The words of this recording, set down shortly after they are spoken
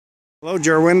Hello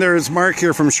Jarwinder, it's Mark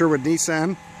here from Sherwood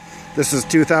Nissan. This is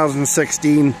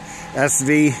 2016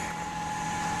 SV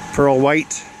Pearl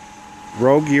White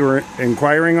Rogue you were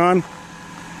inquiring on.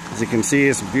 As you can see,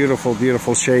 it's a beautiful,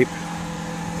 beautiful shape.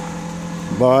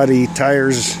 Body,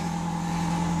 tires,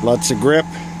 lots of grip.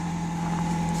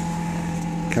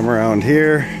 Come around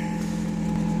here.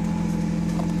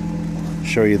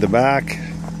 Show you the back.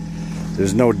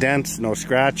 There's no dents, no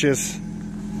scratches.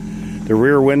 The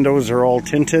rear windows are all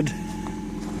tinted.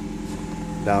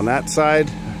 Down that side,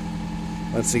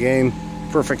 once again,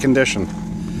 perfect condition.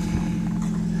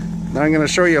 Now I'm going to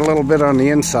show you a little bit on the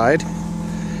inside.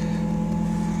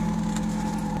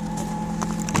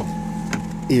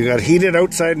 You got heated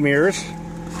outside mirrors.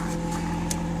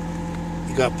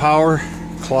 You got power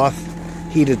cloth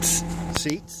heated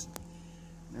seats.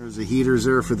 There's the heaters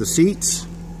there for the seats.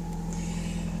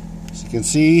 As you can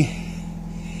see,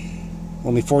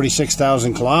 only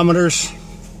 46,000 kilometers.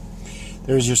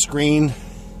 There's your screen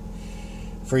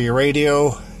for your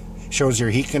radio. Shows your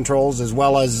heat controls, as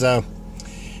well as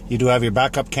you do have your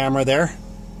backup camera there.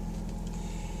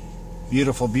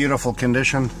 Beautiful, beautiful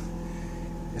condition.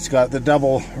 It's got the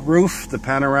double roof, the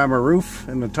panorama roof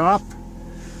in the top.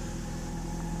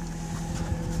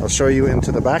 I'll show you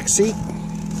into the back seat.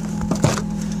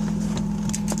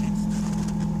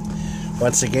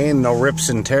 Once again, no rips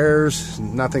and tears,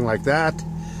 nothing like that.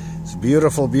 It's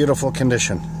beautiful, beautiful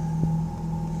condition.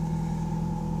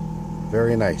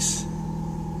 Very nice.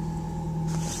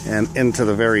 And into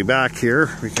the very back here,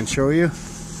 we can show you.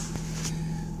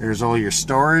 There's all your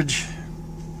storage.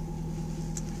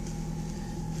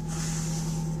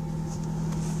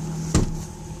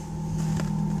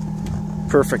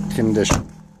 Perfect condition.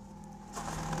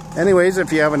 Anyways,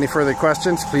 if you have any further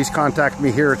questions, please contact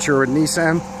me here at Sherwood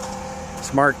Nissan.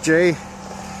 It's Mark J.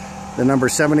 The number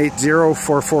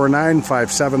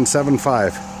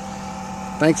 780-449-5775.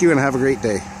 Thank you and have a great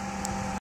day.